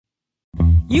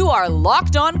You are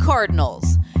Locked On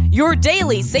Cardinals, your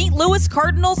daily St. Louis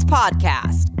Cardinals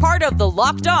podcast, part of the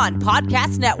Locked On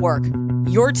Podcast Network,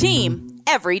 your team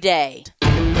every day.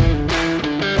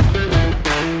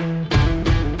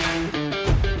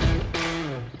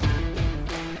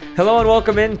 Hello and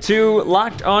welcome into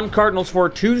Locked On Cardinals for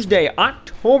Tuesday,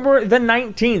 October the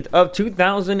 19th of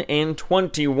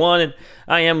 2021.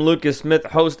 I am Lucas Smith,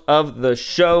 host of the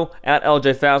show at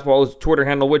LJ Fastball's Twitter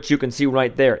handle, which you can see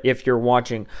right there if you're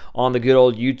watching on the good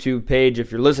old YouTube page.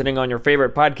 If you're listening on your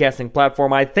favorite podcasting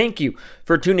platform, I thank you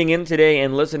for tuning in today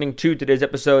and listening to today's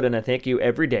episode, and I thank you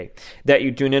every day that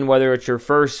you tune in, whether it's your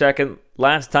first, second,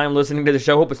 last time listening to the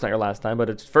show. Hope it's not your last time, but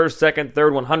it's first, second,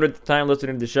 third, 100th time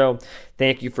listening to the show.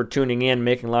 Thank you for tuning in,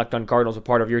 making Locked On Cardinals a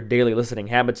part of your daily listening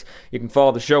habits. You can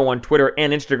follow the show on Twitter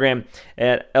and Instagram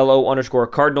at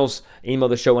LO_Cardinals. Email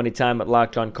the show anytime at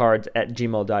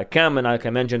lockedoncards@gmail.com. And like I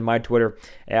mentioned, my Twitter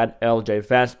at LJ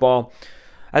Fastball.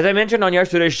 As I mentioned on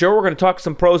yesterday's show, we're going to talk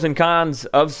some pros and cons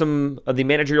of some of the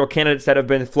managerial candidates that have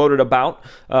been floated about.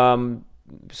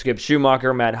 Skip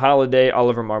Schumacher, Matt Holliday,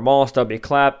 Oliver Marmol, Stubby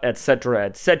Clapp, etc.,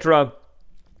 etc.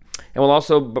 And we'll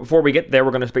also, before we get there,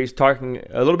 we're going to be talking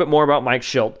a little bit more about Mike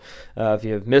Shildt. If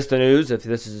you have missed the news, if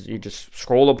this is, you just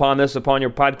scroll upon this upon your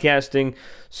podcasting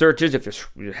searches, if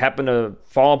you happen to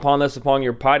fall upon this upon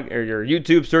your your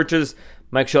YouTube searches,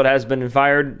 Mike Shildt has been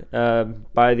fired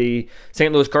by the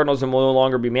St. Louis Cardinals and will no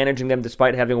longer be managing them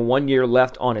despite having 1 year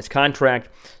left on his contract.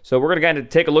 So we're going to kind of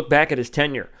take a look back at his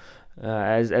tenure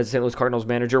as St. Louis Cardinals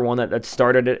manager, one that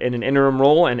started in an interim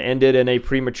role and ended in a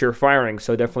premature firing.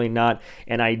 So definitely not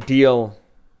an ideal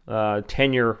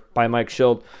tenure by Mike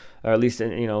Shildt, or at least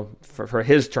for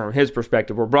his term, his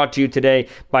perspective. We're brought to you today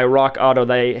by Rock Auto.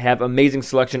 They have amazing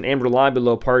selection and reliable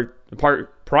low prices.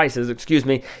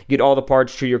 Get all the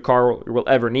parts to your car will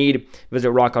ever need. Visit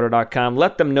rockauto.com.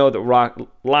 Let them know that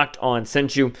Locked On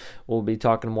sent you. We'll be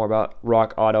talking more about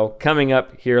Rock Auto coming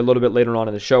up here a little bit later on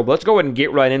in the show. But let's go ahead and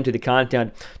get right into the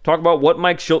content. Talk about what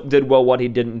Mike Shildt did well, what he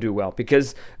didn't do well,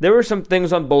 because there were some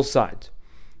things on both sides.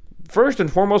 First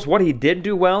and foremost, what he did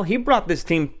do well, he brought this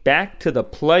team back to the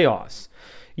playoffs.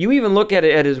 You even look at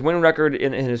his win record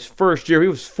in his first year. He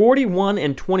was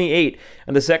 41-28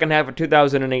 in the second half of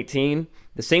 2018.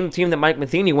 The same team that Mike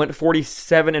Matheny went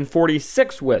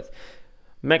 47-46 with.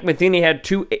 Mike Matheny had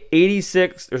two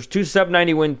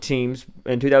sub-90 win teams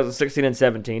in 2016 and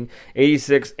 17,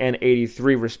 86 and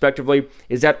 83 respectively.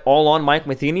 Is that all on Mike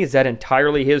Matheny? Is that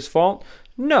entirely his fault?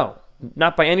 No.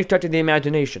 Not by any stretch of the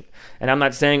imagination. And I'm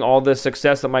not saying all the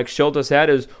success that Mike Shildt has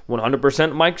had is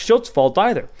 100% Mike Shildt's fault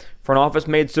either. Front office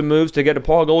made some moves to get a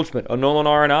Paul Goldschmidt, a Nolan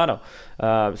Arenado.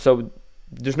 So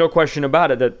there's no question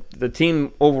about it that the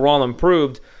team overall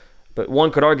improved, but one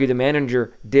could argue the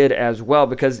manager did as well,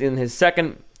 because in his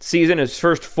second season, his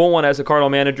first full one as a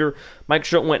Cardinal manager, Mike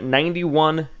Shildt went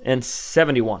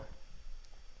 91-71.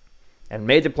 And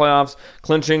made the playoffs,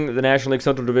 clinching the National League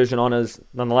Central Division on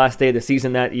the last day of the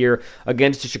season that year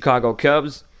against the Chicago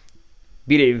Cubs.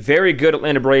 Beat a very good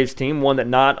Atlanta Braves team, one that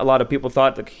not a lot of people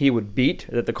thought that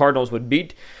the Cardinals would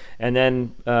beat, and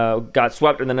then got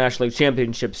swept in the National League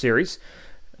Championship Series.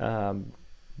 But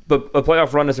a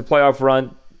playoff run is a playoff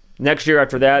run. Next year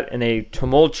after that, in a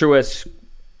tumultuous,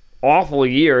 awful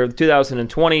year of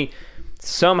 2020,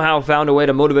 somehow found a way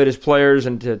to motivate his players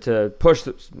and to push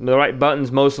the right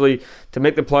buttons mostly to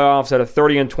make the playoffs at a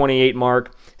 30-28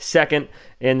 mark, second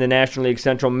in the National League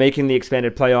Central, making the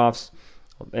expanded playoffs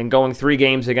and going 3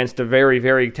 games against a very,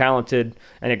 very talented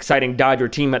and exciting Dodger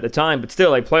team at the time, but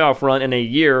still a playoff run in a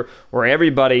year where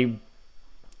everybody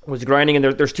was grinding, and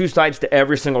there's two sides to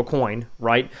every single coin,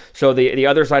 right? So the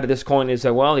other side of this coin is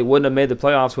that, well, he wouldn't have made the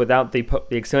playoffs without the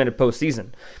expanded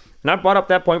postseason. And I brought up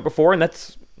that point before, and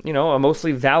that's a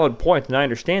mostly valid point, and I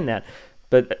understand that.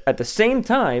 But at the same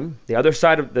time, the other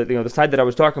side of the side that I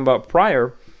was talking about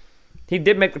prior, he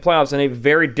did make the playoffs in a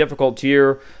very difficult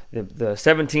year. The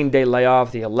 17-day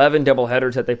layoff, the 11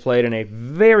 doubleheaders that they played in a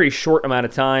very short amount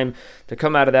of time to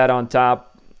come out of that on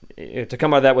top, to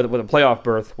come out of that with a playoff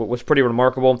berth was pretty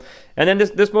remarkable. And then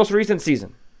this most recent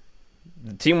season,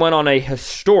 the team went on a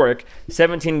historic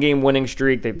 17-game winning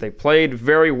streak. They played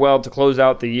very well to close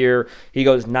out the year. He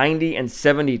goes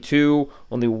 90-72,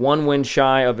 only 1 win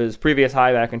shy of his previous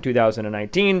high back in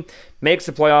 2019. Makes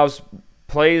the playoffs,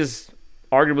 plays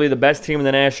arguably the best team in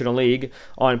the National League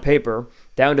on paper,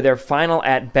 down to their final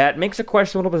at-bat. Makes a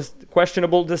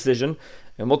questionable decision,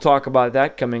 and we'll talk about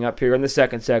that coming up here in the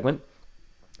second segment.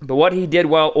 But what he did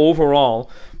well overall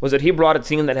was that he brought a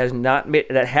team that had not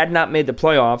made the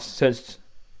playoffs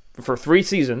for 3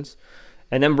 seasons,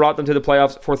 and then brought them to the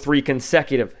playoffs for 3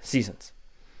 consecutive seasons.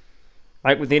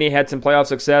 Mike Matheny had some playoff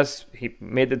success. He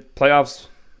made the playoffs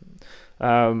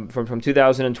from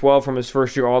 2012, from his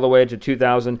first year all the way to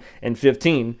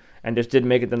 2015, and just didn't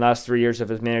make it the last 3 years of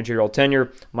his managerial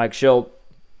tenure. Mike Shildt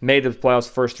made the playoffs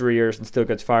the first 3 years and still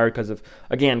gets fired because of,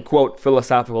 again, quote,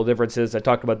 philosophical differences. I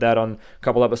talked about that on a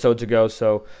couple episodes ago,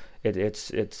 so it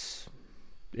is,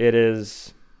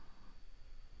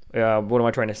 what am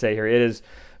I trying to say here? It is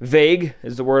vague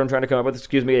is the word I'm trying to come up with.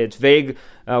 Excuse me. It's vague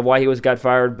why he got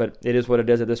fired, but it is what it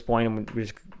is at this point, and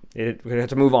we have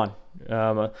to move on.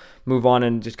 Move on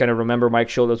and just kind of remember Mike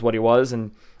Shildt as what he was, and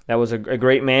that was a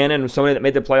great man and somebody that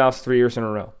made the playoffs 3 years in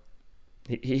a row.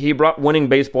 He brought winning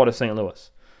baseball to St. Louis.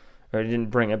 Or he didn't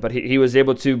bring it, but he was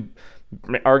able to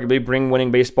arguably bring winning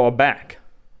baseball back.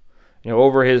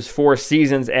 Over his 4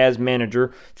 seasons as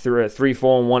manager, through a 3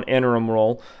 full and 1 interim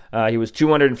role, he was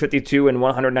 252 and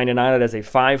 199 as a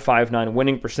 5.59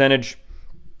 winning percentage.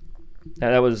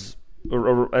 That's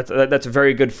a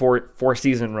very good 4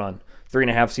 season run,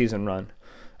 3.5 season run.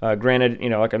 Granted,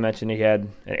 like I mentioned, he had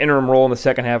an interim role in the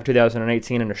second half of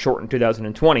 2018 and a shortened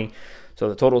 2020. So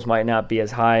the totals might not be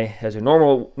as high as it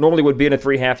normally would be in a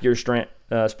 3.5 year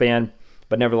span,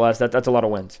 but nevertheless, that's a lot of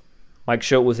wins. Mike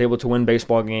Shildt was able to win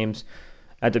baseball games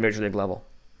at the major league level.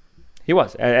 He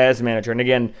was, as a manager. And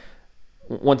again,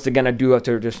 once again, I do have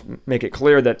to just make it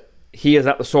clear that he is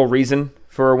not the sole reason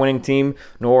for a winning team,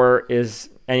 nor is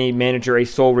any manager a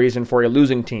sole reason for a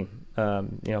losing team.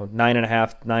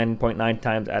 9.9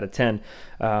 times out of 10.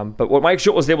 But what Mike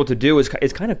Shildt was able to do is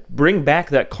kind of bring back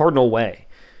that Cardinal way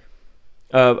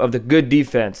of the good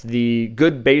defense, the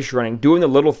good base running, doing the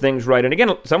little things right. And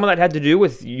again, some of that had to do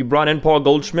with you brought in Paul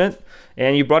Goldschmidt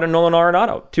and you brought in Nolan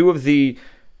Arenado, 2 of the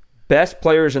best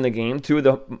players in the game, 2 of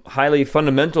the highly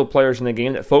fundamental players in the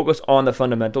game that focus on the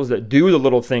fundamentals, that do the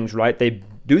little things right. They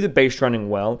do the base running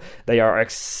well. They are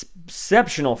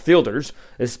exceptional fielders,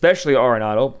 especially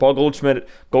Arenado. Paul Goldschmidt,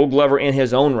 Gold Glover in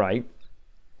his own right.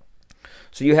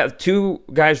 So you have 2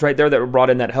 guys right there that were brought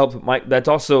in that help Mike. That's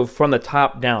also from the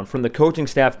top down, from the coaching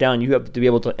staff down. You have to be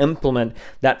able to implement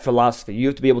that philosophy. You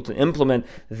have to be able to implement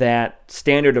that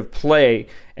standard of play.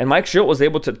 And Mike Shildt was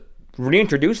able to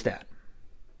reintroduce that.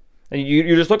 And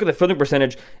you just look at the fielding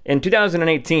percentage. In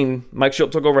 2018, Mike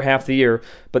Shildt took over half the year,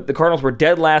 but the Cardinals were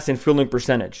dead last in fielding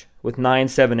percentage with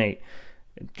 .978.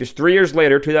 Just 3 years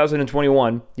later,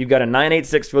 2021, you've got a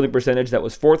 .986 fielding percentage that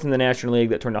was 4th in the National League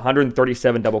that turned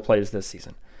 137 double plays this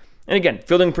season. And again,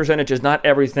 fielding percentage is not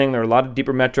everything. There are a lot of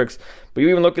deeper metrics, but you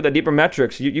even look at the deeper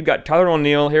metrics. You've got Tyler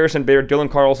O'Neill, Harrison Bader,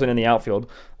 Dylan Carlson in the outfield.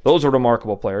 Those are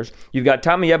remarkable players. You've got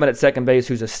Tommy Edman at second base,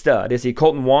 who's a stud. Is he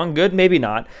Colton Wong good? Maybe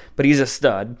not, but he's a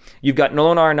stud. You've got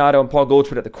Nolan Arenado and Paul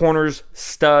Goldschmidt at the corners,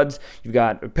 studs. You've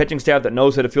got a pitching staff that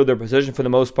knows how to field their position for the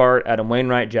most part. Adam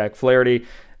Wainwright, Jack Flaherty,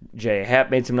 Jay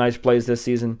Happ made some nice plays this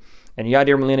season. And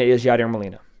Yadier Molina is Yadier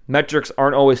Molina. Metrics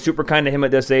aren't always super kind to him at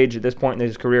this age, at this point in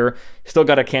his career. Still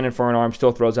got a cannon for an arm,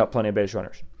 still throws out plenty of base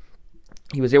runners.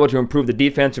 He was able to improve the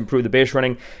defense, improve the base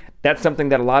running. That's something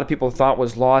that a lot of people thought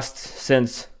was lost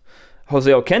since Jose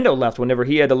Oquendo left, whenever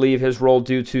he had to leave his role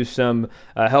due to some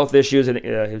health issues. And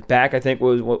his back, I think,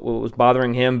 was what was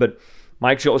bothering him. But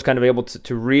Mike Shildt was kind of able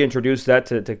to reintroduce that,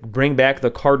 to bring back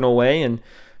the Cardinal way. And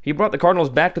he brought the Cardinals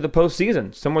back to the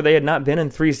postseason, somewhere they had not been in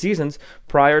 3 seasons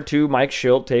prior to Mike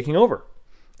Shildt taking over.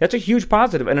 That's a huge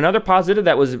positive. And another positive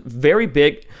that was very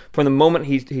big from the moment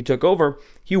he took over,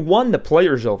 he won the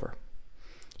players over.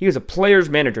 He was a players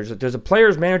manager. Does a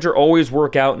players manager always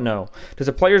work out? No. Does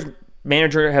a players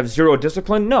manager have zero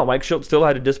discipline? No. Mike Shildt still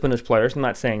had to discipline his players. I'm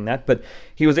not saying that, but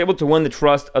he was able to win the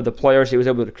trust of the players. He was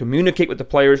able to communicate with the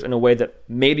players in a way that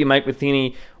maybe Mike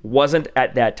Matheny wasn't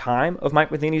at that time of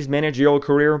Mike Matheny's managerial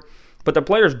career, but the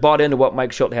players bought into what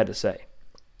Mike Shildt had to say.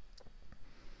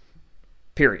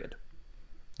 Period.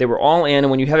 They were all in,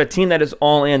 and when you have a team that is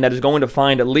all in, that is going to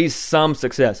find at least some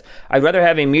success. I'd rather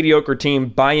have a mediocre team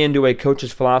buy into a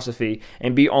coach's philosophy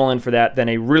and be all in for that than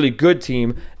a really good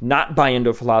team not buy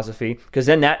into a philosophy, because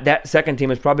then that second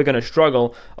team is probably going to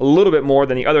struggle a little bit more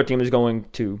than the other team is going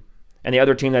to. And the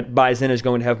other team that buys in is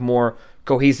going to have more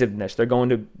cohesiveness. They're going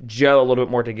to gel a little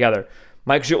bit more together.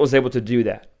 Mike Shildt was able to do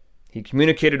that. He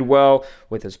communicated well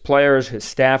with his players. His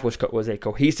staff was a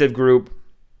cohesive group.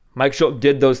 Mike Shildt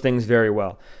did those things very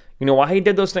well. You know why he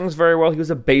did those things very well? He was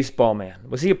a baseball man.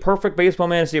 Was he a perfect baseball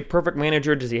man? Is he a perfect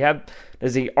manager? Does he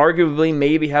arguably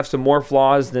maybe have some more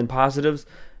flaws than positives?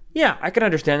 Yeah, I can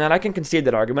understand that. I can concede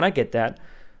that argument. I get that.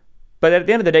 But at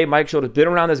the end of the day, Mike Shildt has been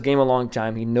around this game a long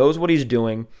time. He knows what he's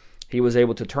doing. He was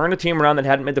able to turn a team around that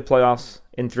hadn't made the playoffs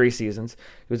in 3 seasons.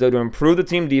 He was able to improve the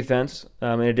team defense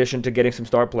in addition to getting some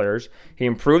star players. He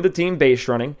improved the team base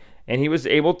running, and he was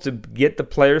able to get the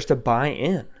players to buy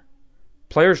in.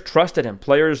 Players trusted him.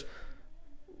 Players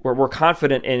were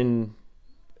confident in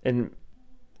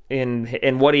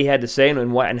in what he had to say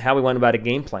and how he went about a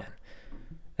game plan.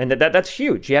 And that's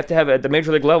huge. You have to have, at the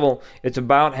major league level, it's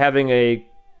about having a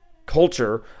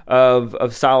culture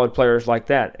of solid players like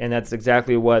that. And that's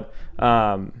exactly what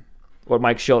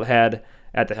Mike Shildt had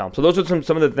at the helm. So those are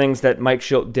some of the things that Mike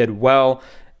Shildt did well.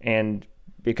 And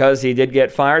because he did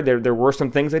get fired, there were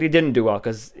some things that he didn't do well,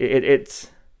 because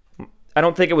I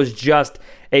don't think it was just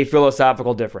a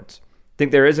philosophical difference. I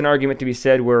think there is an argument to be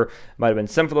said where it might have been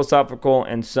some philosophical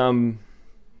and some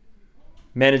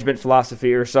management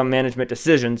philosophy or some management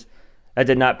decisions that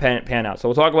did not pan out. So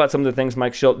we'll talk about some of the things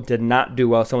Mike Shildt did not do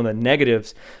well, some of the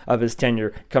negatives of his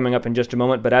tenure coming up in just a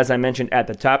moment. But as I mentioned at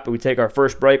the top, we take our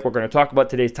first break, we're going to talk about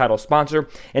today's title sponsor,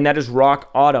 and that is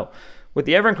Rock Auto. With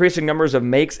the ever-increasing numbers of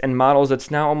makes and models, it's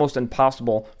now almost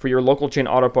impossible for your local chain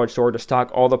auto parts store to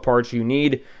stock all the parts you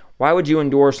need. Why would you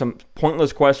endure some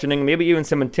pointless questioning, maybe even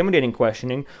some intimidating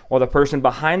questioning, while the person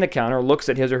behind the counter looks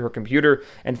at his or her computer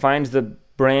and finds the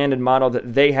brand and model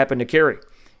that they happen to carry?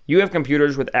 You have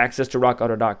computers with access to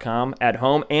rockauto.com at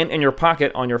home and in your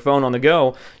pocket on your phone on the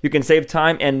go. You can save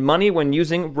time and money when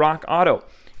using Rock Auto.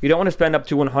 You don't want to spend up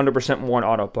to 100% more on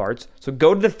auto parts, so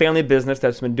go to the family business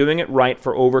that's been doing it right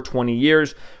for over 20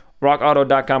 years.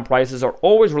 RockAuto.com prices are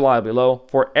always reliably low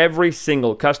for every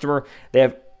single customer. They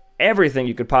have everything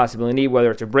you could possibly need,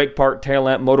 whether it's a brake part, tail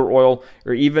lamp, motor oil,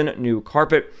 or even new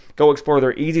carpet. Go explore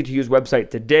their easy-to-use website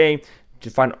today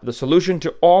to find the solution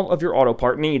to all of your auto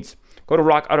part needs. Go to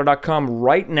rockauto.com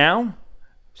right now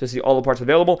to see all the parts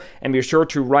available, and be sure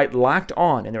to write Locked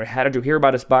On in their How Did You Hear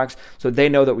About Us box so they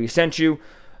know that we sent you.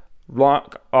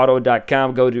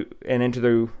 RockAuto.com, go to and enter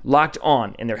the Locked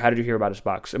On in their How Did You Hear About Us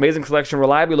box. Amazing selection,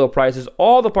 reliably low prices,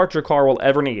 all the parts your car will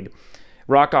ever need.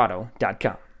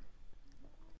 RockAuto.com.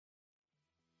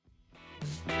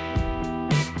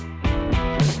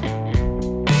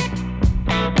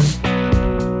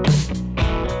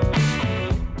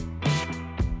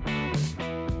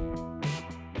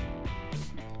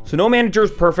 So no manager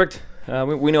is perfect.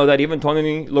 We know that. Even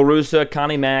Tony La Russa,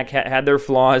 Connie Mack had their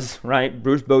flaws, right?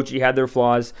 Bruce Bochy had their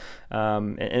flaws.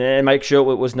 And Mike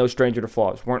Shildt was no stranger to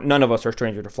flaws. None of us are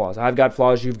stranger to flaws. I've got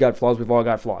flaws. You've got flaws. We've all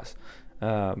got flaws.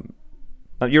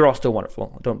 You're all still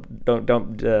wonderful. Don't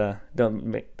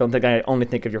think I only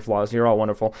think of your flaws. You're all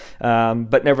wonderful.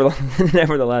 But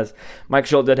nevertheless, Mike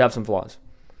Shildt did have some flaws.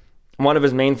 One of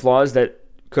his main flaws that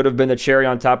could have been the cherry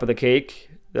on top of the cake,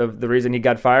 the reason he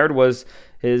got fired, was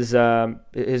his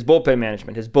bullpen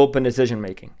management, his bullpen decision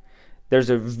making.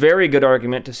 There's a very good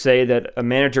argument to say that a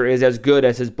manager is as good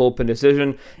as his bullpen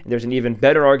decision. And there's an even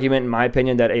better argument, in my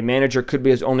opinion, that a manager could be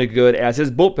as only good as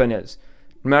his bullpen is.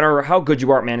 No matter how good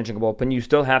you are at managing a bullpen, you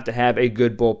still have to have a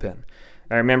good bullpen.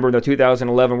 I remember the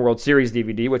 2011 World Series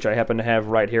DVD, which I happen to have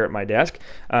right here at my desk.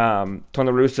 Tony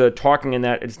La Russa talking in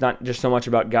that it's not just so much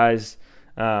about guys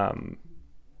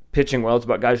pitching well, it's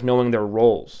about guys knowing their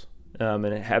roles. And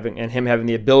him having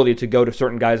the ability to go to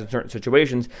certain guys in certain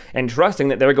situations and trusting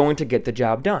that they're going to get the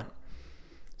job done.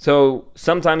 So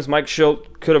sometimes Mike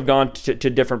Shildt could have gone to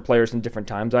different players in different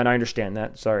times, and I understand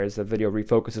that. Sorry, as the video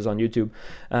refocuses on YouTube.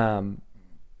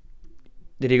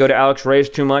 Did he go to Alex Reyes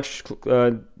too much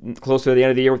closer to the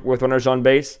end of the year with runners on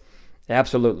base?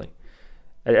 Absolutely.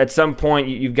 At some point,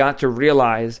 you've got to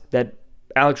realize that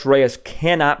Alex Reyes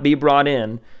cannot be brought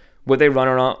in with a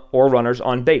runner or runners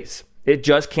on base. It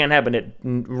just can't happen. It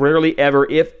rarely ever,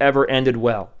 if ever, ended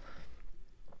well.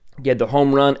 You had the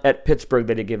home run at Pittsburgh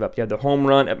that he gave up. You had the home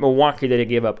run at Milwaukee that he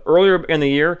gave up. Earlier in the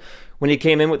year, when he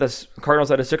came in with the Cardinals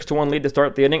at a 6-1 lead to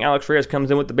start the inning, Alex Reyes comes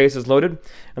in with the bases loaded,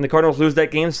 and the Cardinals lose that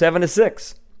game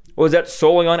 7-6. Was that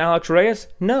solely on Alex Reyes?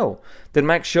 No. Did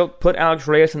Mike Shildt put Alex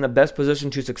Reyes in the best position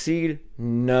to succeed?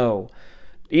 No.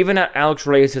 Even at Alex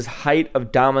Reyes' height of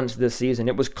dominance this season,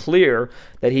 it was clear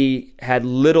that he had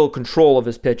little control of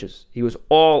his pitches. He was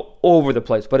all over the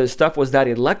place, but his stuff was that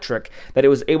electric that it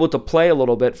was able to play a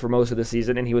little bit for most of the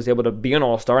season, and he was able to be an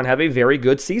all-star and have a very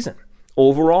good season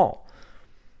overall.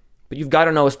 But you've got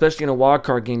to know, especially in a wild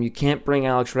card game, you can't bring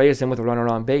Alex Reyes in with a runner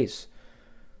on base.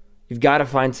 You've got to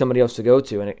find somebody else to go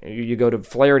to. And you go to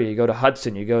Flaherty, you go to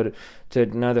Hudson, you go to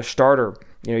another starter.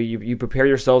 You prepare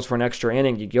yourselves for an extra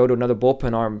inning. You go to another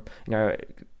bullpen arm.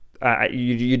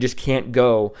 You just can't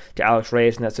go to Alex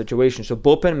Reyes in that situation. So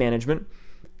bullpen management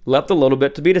left a little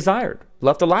bit to be desired.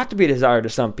 Left a lot to be desired to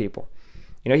some people.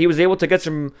 He was able to get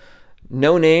some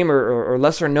no-name or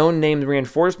lesser-known named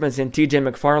reinforcements in T.J.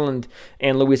 McFarland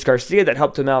and Luis Garcia that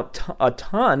helped him out a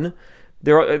ton.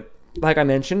 Like I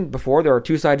mentioned before, there are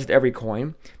two sides to every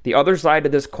coin. The other side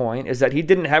of this coin is that he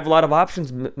didn't have a lot of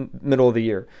options middle of the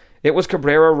year. It was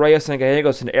Cabrera, Reyes, and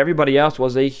Gallegos, and everybody else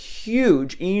was a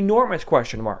huge, enormous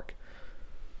question mark.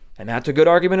 And that's a good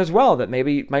argument as well, that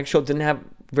maybe Mike Shildt didn't have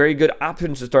very good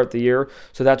options to start the year,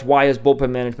 so that's why his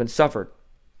bullpen management suffered.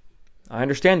 I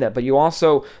understand that, but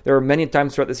there were many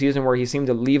times throughout the season where he seemed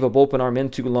to leave a bullpen arm in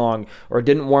too long, or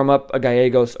didn't warm up a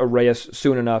Gallegos, a Reyes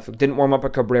soon enough, didn't warm up a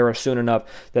Cabrera soon enough,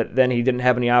 that then he didn't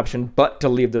have any option but to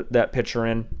leave that pitcher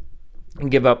in and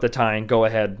give up the tying,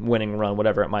 go-ahead, winning run,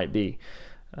 whatever it might be.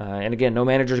 And again, no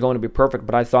manager is going to be perfect,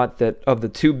 but I thought that of the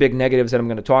two big negatives that I'm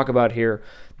going to talk about here,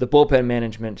 the bullpen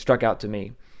management struck out to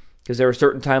me. Because there were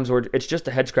certain times where it's just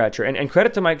a head-scratcher. And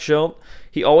credit to Mike Shildt,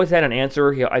 he always had an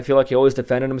answer. I feel like he always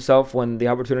defended himself when the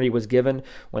opportunity was given.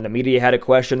 When the media had a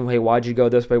question, hey, why'd you go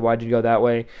this way? Why'd you go that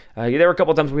way? There were a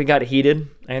couple of times when we got heated.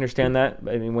 I understand that.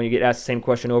 I mean, when you get asked the same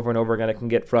question over and over again, it can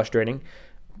get frustrating.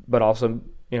 But also,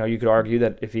 you could argue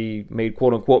that if he made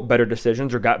quote-unquote better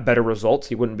decisions or got better results,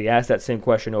 he wouldn't be asked that same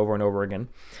question over and over again.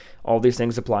 All these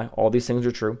things apply. All these things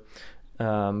are true.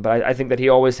 But I think that he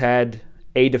always had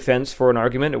a defense for an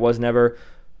argument. It was never,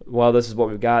 well, this is what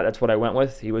we've got, that's what I went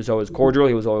with. He was always cordial.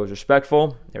 He was always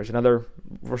respectful. There's another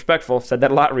respectful. I've said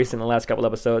that a lot recently in the last couple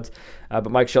episodes.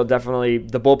 But Mike Shildt definitely,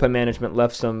 the bullpen management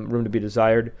left some room to be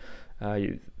desired.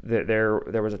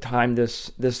 There was a time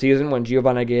this season when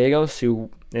Giovanni Gallegos, who,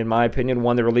 in my opinion,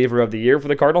 won the reliever of the year for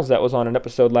the Cardinals, that was on an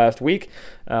episode last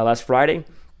Friday,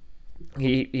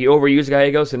 he overused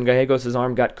Gallegos, and Gallegos'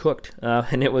 arm got cooked.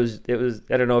 And it was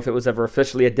I don't know if it was ever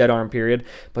officially a dead arm period,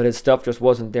 but his stuff just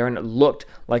wasn't there, and it looked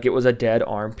like it was a dead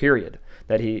arm period,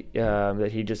 that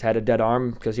he just had a dead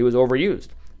arm because he was overused.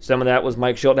 Some of that was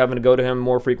Mike Shildt having to go to him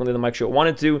more frequently than Mike Shildt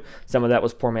wanted to. Some of that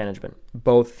was poor management.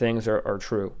 Both things are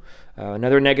true. The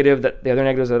other negatives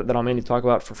that I'll mainly talk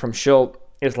about from Shildt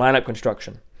is lineup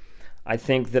construction. I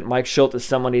think that Mike Shildt is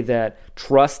somebody that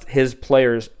trusts his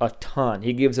players a ton.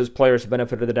 He gives his players the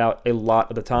benefit of the doubt a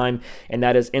lot of the time, and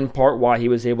that is in part why he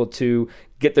was able to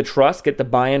get the trust, get the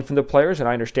buy-in from the players, and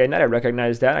I understand that. I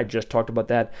recognize that. I just talked about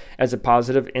that as a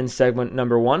positive in segment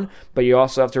number 1, but you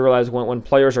also have to realize when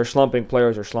players are slumping,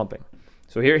 players are slumping.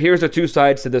 So here's the two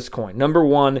sides to this coin. Number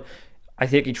 1, I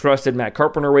think he trusted Matt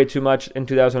Carpenter way too much in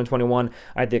 2021.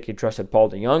 I think he trusted Paul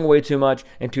DeJong way too much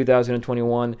in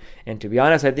 2021. And to be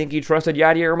honest, I think he trusted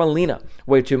Yadier Molina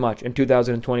way too much in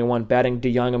 2021, batting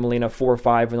DeJong and Molina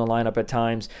 4-5 in the lineup at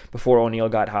times before O'Neill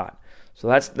got hot. So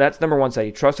that's number 1 side.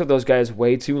 He trusted those guys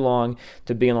way too long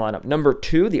to be in the lineup. Number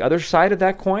 2, the other side of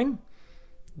that coin,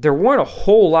 there weren't a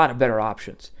whole lot of better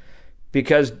options.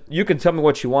 Because you can tell me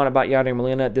what you want about Yadier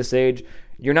Molina at this age.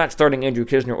 You're not starting Andrew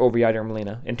Knizner over Yadier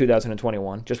Molina in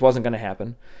 2021. Just wasn't going to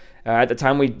happen. At the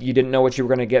time, you didn't know what you were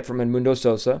going to get from Edmundo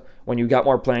Sosa. When you got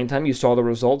more playing time, you saw the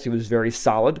results. He was very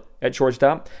solid at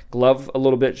shortstop. Glove a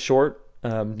little bit short.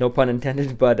 No pun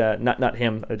intended, but not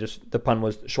him. Just the pun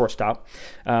was shortstop.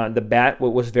 The bat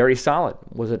was very solid.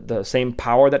 Was it the same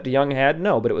power that DeJong had?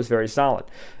 No, but it was very solid.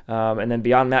 And then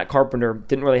beyond Matt Carpenter,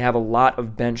 didn't really have a lot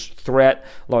of bench threat.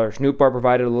 Lars Nootbaar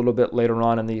provided a little bit later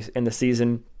on in the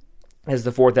season as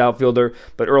the fourth outfielder,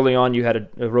 but early on you had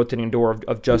a rotating door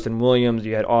of Justin Williams.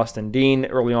 You had Austin Dean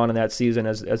early on in that season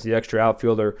as the extra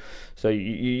outfielder. So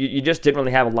you just didn't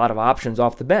really have a lot of options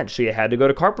off the bench. So you had to go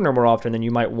to Carpenter more often than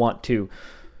you might want to.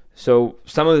 So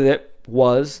some of it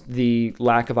was the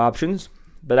lack of options.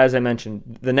 But as I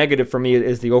mentioned, the negative for me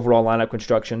is the overall lineup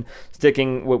construction,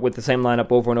 sticking with the same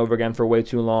lineup over and over again for way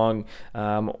too long,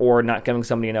 or not giving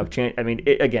somebody enough chance. I mean,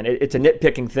 it's a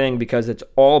nitpicking thing because it's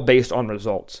all based on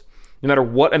results. No matter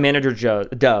what a manager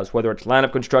does, whether it's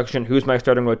lineup construction, who's my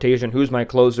starting rotation, who's my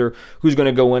closer, who's going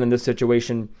to go in this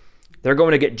situation, they're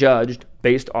going to get judged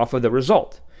based off of the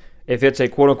result. If it's a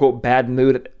quote-unquote bad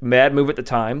move at the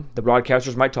time, the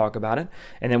broadcasters might talk about it,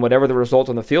 and then whatever the result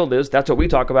on the field is, that's what we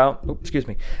talk about.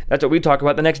 That's what we talk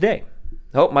about the next day.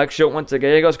 Oh, Mike Shildt went to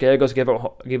Gallegos. Gallegos gave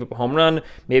up a home run.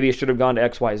 Maybe he should have gone to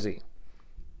XYZ.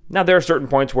 Now, there are certain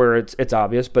points where it's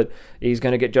obvious, but he's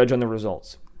going to get judged on the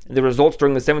results. The results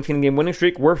during the 17-game winning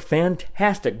streak were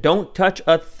fantastic. Don't touch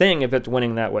a thing if it's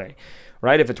winning that way,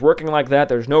 right? If it's working like that,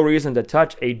 there's no reason to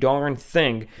touch a darn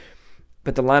thing.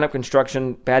 But the lineup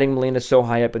construction, batting Molina so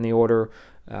high up in the order,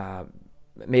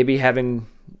 maybe having...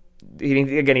 he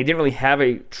didn't really have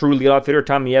a true leadoff hitter.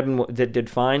 Tommy Edman did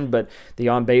fine, but the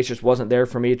on-base just wasn't there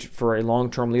for me for a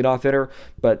long-term leadoff hitter.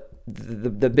 But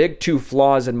the big two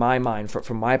flaws in my mind,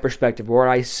 from my perspective, where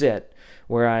I sit,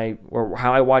 or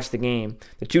how I watch the game,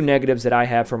 the two negatives that I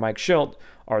have for Mike Shildt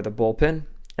are the bullpen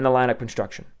and the lineup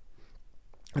construction.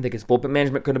 I think his bullpen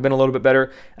management could have been a little bit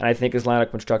better, and I think his lineup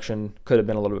construction could have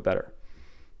been a little bit better.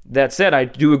 That said, I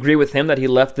do agree with him that he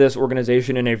left this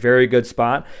organization in a very good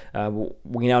spot.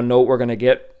 We now know what we're going to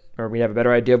get, or we have a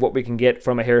better idea of what we can get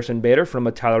from a Harrison Bader, from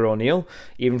a Tyler O'Neill,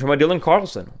 even from a Dylan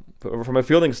Carlson. from a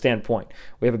fielding standpoint.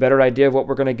 We have a better idea of what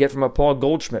we're going to get from a Paul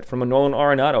Goldschmidt, from a Nolan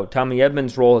Arenado. Tommy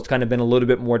Edmonds' role has kind of been a little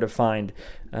bit more defined.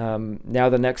 Now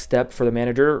the next step for the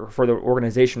manager, for the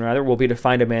organization rather, will be to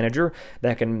find a manager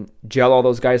that can gel all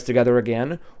those guys together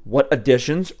again. What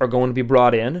additions are going to be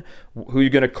brought in? Who are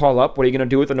you going to call up? What are you going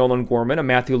to do with a Nolan Gorman, a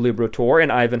Matthew Liberatore,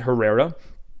 and Ivan Herrera?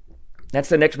 That's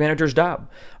the next manager's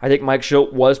job. I think Mike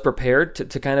Shildt was prepared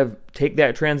to kind of take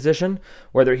that transition,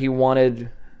 whether he wanted...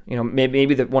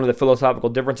 maybe one of the philosophical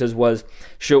differences was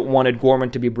Shildt wanted Gorman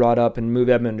to be brought up and move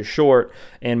Edman to short,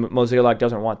 and Mozeliak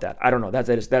doesn't want that. I don't know.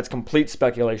 That's complete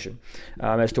speculation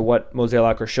as to what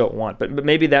Mozeliak or Shildt want. But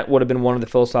maybe that would have been one of the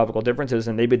philosophical differences,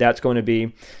 and maybe that's going to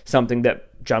be something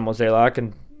that John Mozeliak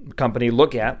and company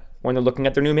look at when they're looking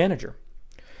at their new manager.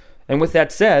 And with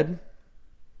that said,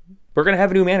 we're going to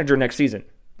have a new manager next season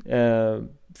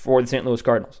for the St. Louis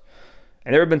Cardinals.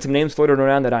 And there have been some names floated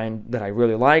around that I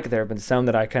really like. There have been some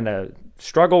that I kind of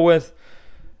struggle with.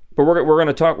 But we're going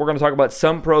to talk about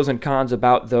some pros and cons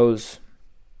about those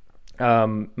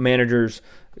managers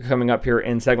coming up here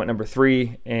in segment number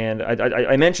 3. And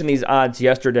I mentioned these odds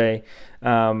yesterday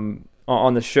on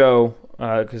the show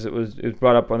because it was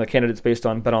brought up on the candidates based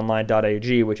on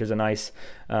betonline.ag, which is a nice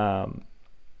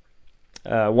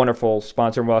wonderful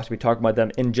sponsor. We'll actually be talking about them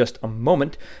in just a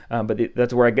moment. But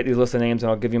that's where I get these list of names,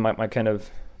 and I'll give you my kind of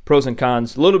pros and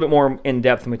cons a little bit more in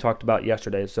depth than we talked about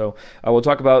yesterday. So we'll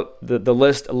talk about the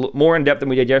list more in depth than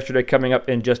we did yesterday coming up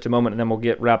in just a moment, and then we'll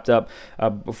get wrapped up.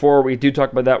 Before we do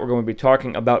talk about that, we're going to be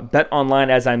talking about BetOnline.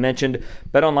 As I mentioned,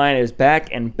 BetOnline is back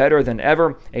and better than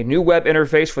ever. A new web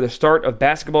interface for the start of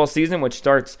basketball season, which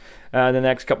starts in the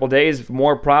next couple days.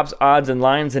 More props, odds, and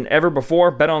lines than ever before.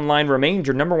 BetOnline remains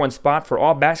your number one spot for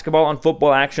all basketball and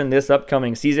football action this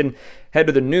upcoming season. Head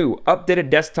to the new, updated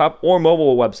desktop or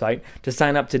mobile website to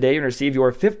sign up today and receive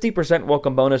your 50%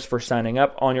 welcome bonus for signing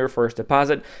up on your first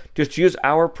deposit. Just use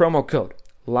our promo code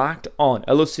Locked On,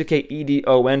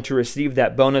 LOCKEDON, to receive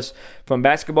that bonus. From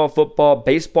basketball, football,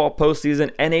 baseball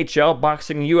postseason, NHL,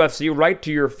 boxing, UFC, right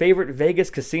to your favorite Vegas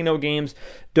casino games.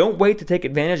 Don't wait to take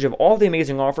advantage of all the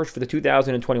amazing offers for the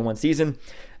 2021 season.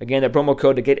 Again, the promo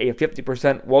code to get a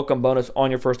 50% welcome bonus on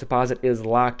your first deposit is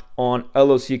Locked On,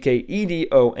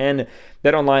 LOCKEDON.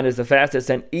 BetOnline is the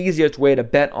fastest and easiest way to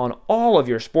bet on all of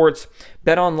your sports.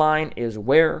 BetOnline is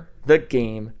where the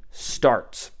game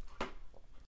starts.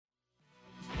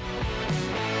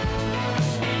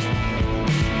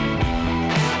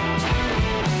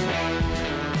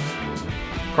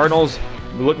 Cardinals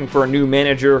looking for a new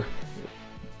manager,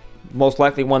 most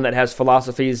likely one that has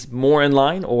philosophies more in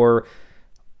line or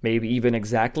maybe even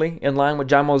exactly in line with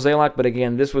John Mozeliak. But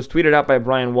again, this was tweeted out by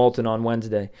Brian Walton on on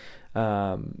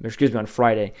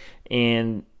Friday.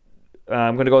 And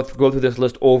I'm going to go through this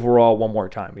list overall one more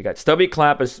time. We got Stubby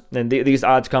Clapp, and these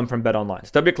odds come from BetOnline.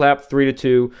 Stubby Clapp,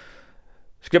 3-2.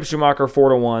 Skip Schumacher,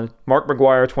 4-1. Mark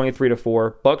McGwire,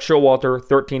 23-4. Buck Showalter,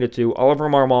 13-2. Oliver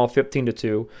Marmol,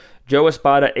 15-2. Joe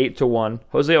Espada, 8-1.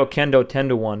 Jose Oquendo,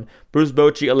 10-1. Bruce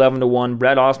Bochy, 11-1.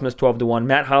 Brad Ausmus, 12-1.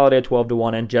 Matt Holliday,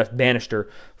 12-1. And Jeff Bannister,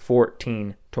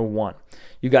 14-1.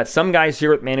 You got some guys here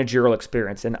with managerial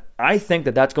experience, and I think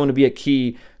that that's going to be a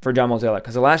key for John Mozeliak,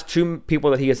 because the last two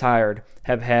people that he has hired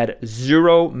have had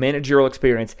zero managerial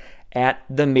experience at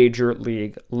the major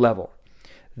league level.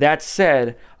 That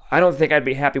said, I don't think I'd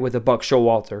be happy with a Buck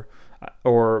Showalter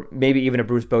or maybe even a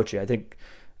Bruce Bochy. I think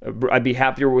I'd be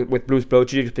happier with Bruce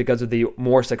Bochy just because of the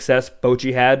more success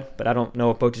Bochy had, but I don't know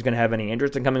if Bochy's going to have any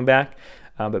interest in coming back.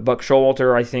 But Buck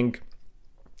Showalter, I think,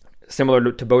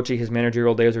 similar to Bochy, his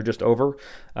managerial days are just over.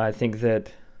 I think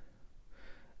that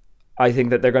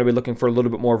they're going to be looking for a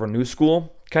little bit more of a new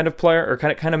school kind of player or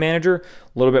kind of manager,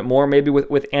 a little bit more maybe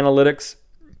with analytics.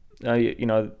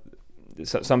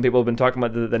 Some people have been talking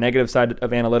about the negative side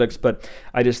of analytics, but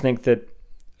I just think that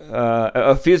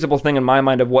a feasible thing in my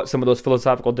mind of what some of those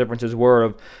philosophical differences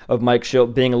were of Mike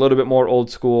Shildt being a little bit more old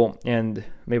school, and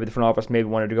maybe the front office maybe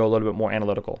wanted to go a little bit more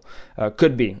analytical.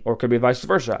 Could be vice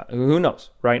versa. Who knows,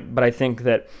 right? But I think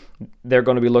that they're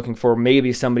going to be looking for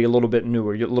maybe somebody a little bit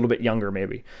newer, a little bit younger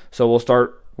maybe. So we'll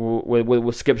start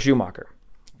with Skip Schumacher.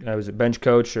 He was a bench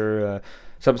coach or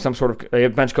some sort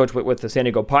of bench coach with the San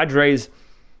Diego Padres.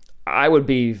 I'd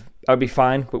be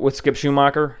fine with Skip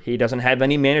Schumacher. He doesn't have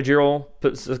any managerial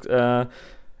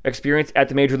experience at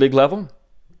the major league level.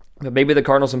 But maybe the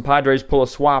Cardinals and Padres pull a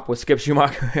swap with Skip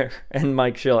Schumacher and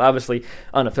Mike Shildt. Obviously,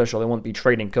 unofficial. They won't be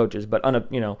trading coaches, but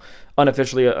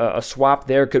unofficially a swap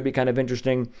there could be kind of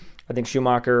interesting. I think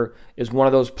Schumacher is one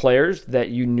of those players that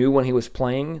you knew when he was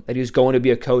playing that he was going to be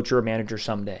a coach or a manager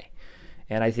someday.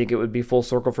 And I think it would be full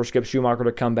circle for Skip Schumacher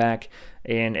to come back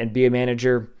and be a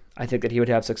manager. I think that he would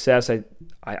have success.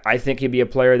 I think he'd be a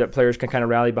player that players can kind of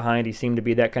rally behind. He seemed to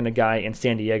be that kind of guy in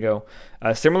San Diego.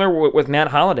 Similar with Matt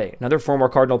Holliday, another former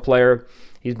Cardinal player.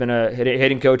 He's been a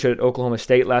hitting coach at Oklahoma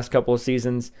State last couple of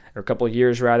seasons, or a couple of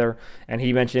years rather, and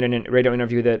he mentioned in a radio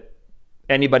interview that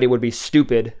anybody would be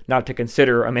stupid not to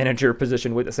consider a manager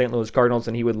position with the St. Louis Cardinals,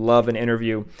 and he would love an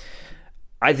interview.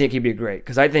 I think he'd be great,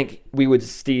 because I think we would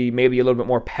see maybe a little bit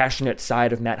more passionate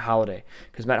side of Matt Holliday,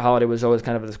 because Matt Holliday was always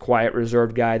kind of this quiet,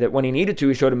 reserved guy that when he needed to,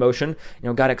 he showed emotion,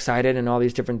 got excited and all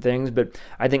these different things. But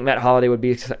I think Matt Holliday would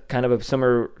be kind of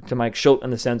similar to Mike Shildt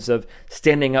in the sense of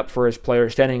standing up for his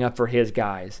players, standing up for his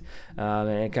guys,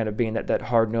 and kind of being that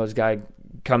hard-nosed guy,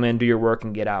 come in, do your work,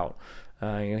 and get out.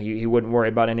 He wouldn't worry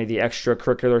about any of the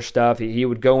extracurricular stuff. He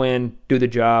would go in, do the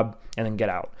job, and then get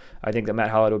out. I think that Matt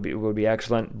Holliday would be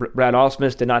excellent. Brad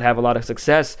Ausmus did not have a lot of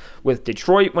success with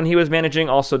Detroit when he was managing.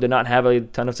 Also did not have a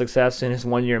ton of success in his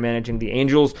 1 year managing the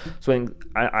Angels. So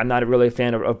I'm not really a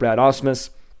fan of Brad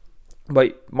Ausmus.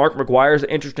 But Mark McGwire is an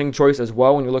interesting choice as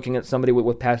well when you're looking at somebody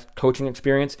with past coaching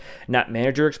experience, not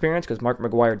manager experience, because Mark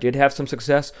McGwire did have some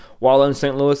success while in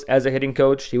St. Louis as a hitting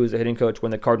coach. He was a hitting coach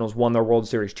when the Cardinals won their World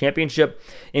Series championship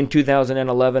in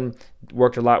 2011.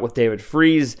 Worked a lot with David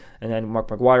Freese, and then Mark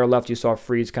McGwire left. You saw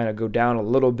Freese kind of go down a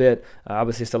little bit.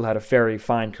 Obviously still had a very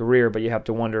fine career, but you have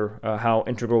to wonder how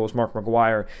integral was Mark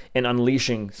McGwire in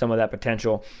unleashing some of that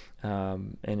potential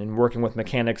and in working with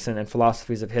mechanics and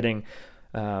philosophies of hitting.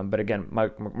 But again,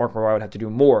 Mark McGwire would have to do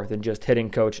more than just hitting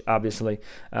coach, obviously.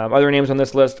 Other names on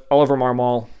this list, Oliver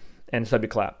Marmol and Stubby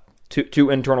Clapp. Two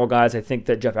internal guys. I think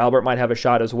that Jeff Albert might have a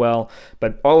shot as well.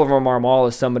 But Oliver Marmol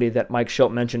is somebody that Mike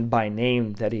Shildt mentioned by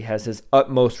name, that he has his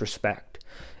utmost respect.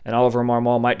 And Oliver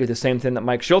Marmol might do the same thing that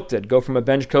Mike Shildt did, go from a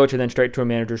bench coach and then straight to a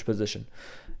manager's position.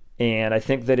 And I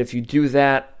think that if you do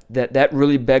that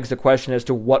really begs the question as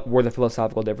to what were the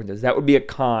philosophical differences. That would be a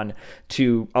con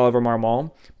to Oliver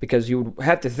Marmol, because you would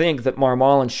have to think that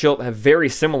Marmol and Shildt have very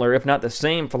similar, if not the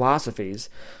same, philosophies.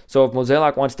 So if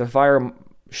Mozeliak wants to fire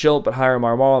Shildt but hire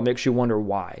Marmol, it makes you wonder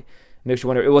why. It makes you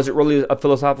wonder, was it really a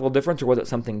philosophical difference or was it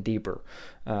something deeper?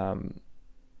 And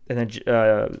then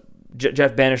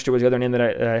Jeff Bannister was the other name that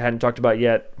I hadn't talked about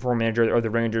yet. Former manager of the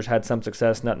Rangers, had some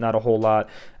success, not a whole lot.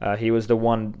 He was the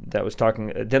one that was talking,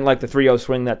 didn't like the 3-0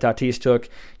 swing that Tatis took.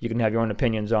 You can have your own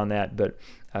opinions on that. But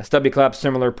Stubby Clapp,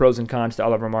 similar pros and cons to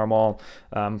Oliver Marmol.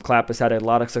 Clapp has had a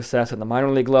lot of success at the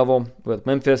minor league level with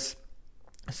Memphis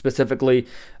specifically.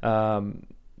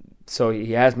 So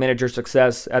he has manager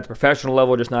success at the professional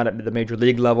level, just not at the major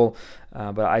league level.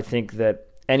 But I think that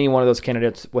any one of those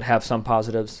candidates would have some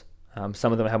positives.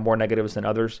 Some of them have more negatives than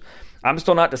others. I'm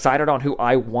still not decided on who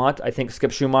I want. I think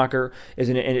Skip Schumacher is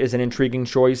an intriguing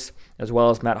choice, as well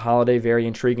as Matt Holliday, very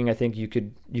intriguing. I think you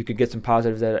could get some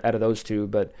positives out of those two.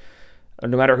 But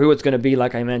no matter who it's going to be,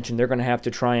 like I mentioned, they're going to have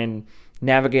to try and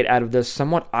navigate out of this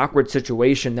somewhat awkward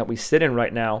situation that we sit in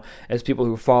right now as people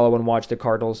who follow and watch the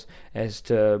Cardinals, as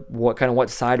to what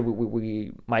side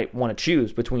we might want to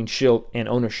choose between Shildt and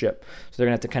ownership. So they're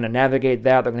going to have to kind of navigate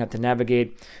that. They're going to have to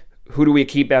navigate, who do we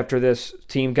keep after this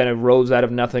team kind of rose out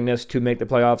of nothingness to make the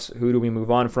playoffs? Who do we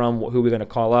move on from? Who are we going to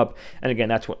call up? And again,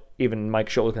 that's what even Mike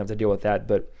Shildt is going to have to deal with that.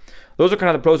 But those are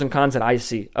kind of the pros and cons that I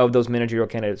see of those managerial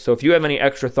candidates. So if you have any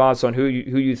extra thoughts on who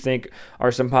you think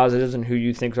are some positives and who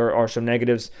you think are some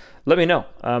negatives, let me know.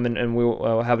 And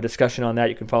we'll have a discussion on that.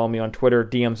 You can follow me on Twitter.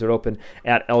 DMs are open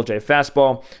at LJ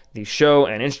Fastball. The show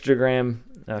and Instagram.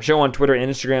 Show on Twitter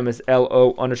and Instagram is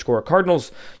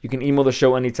LO_Cardinals. You can email the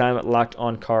show anytime at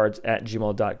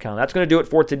lockedoncards@gmail.com. That's going to do it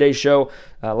for today's show.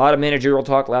 A lot of managerial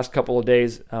talk last couple of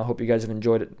days. I hope you guys have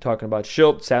enjoyed it, talking about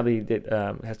Shildt. Sadly, it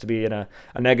has to be in a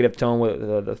negative tone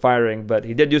with the firing, but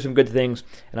he did do some good things,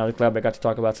 and I was glad I got to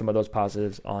talk about some of those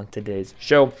positives on today's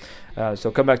show.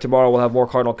 So come back tomorrow. We'll have more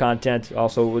Cardinal content.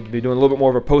 Also, we'll be doing a little bit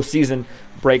more of a postseason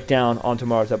breakdown on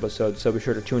tomorrow's episode, so be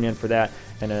sure to tune in for that.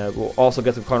 And we'll also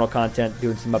get some Cardinal content,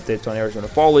 doing some updates on Arizona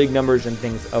Fall League numbers and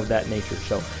things of that nature.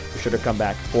 So be sure to come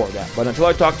back for that. But until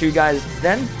I talk to you guys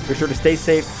then, be sure to stay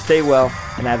safe, stay well,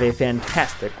 and have a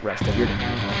fantastic rest of your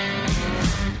day.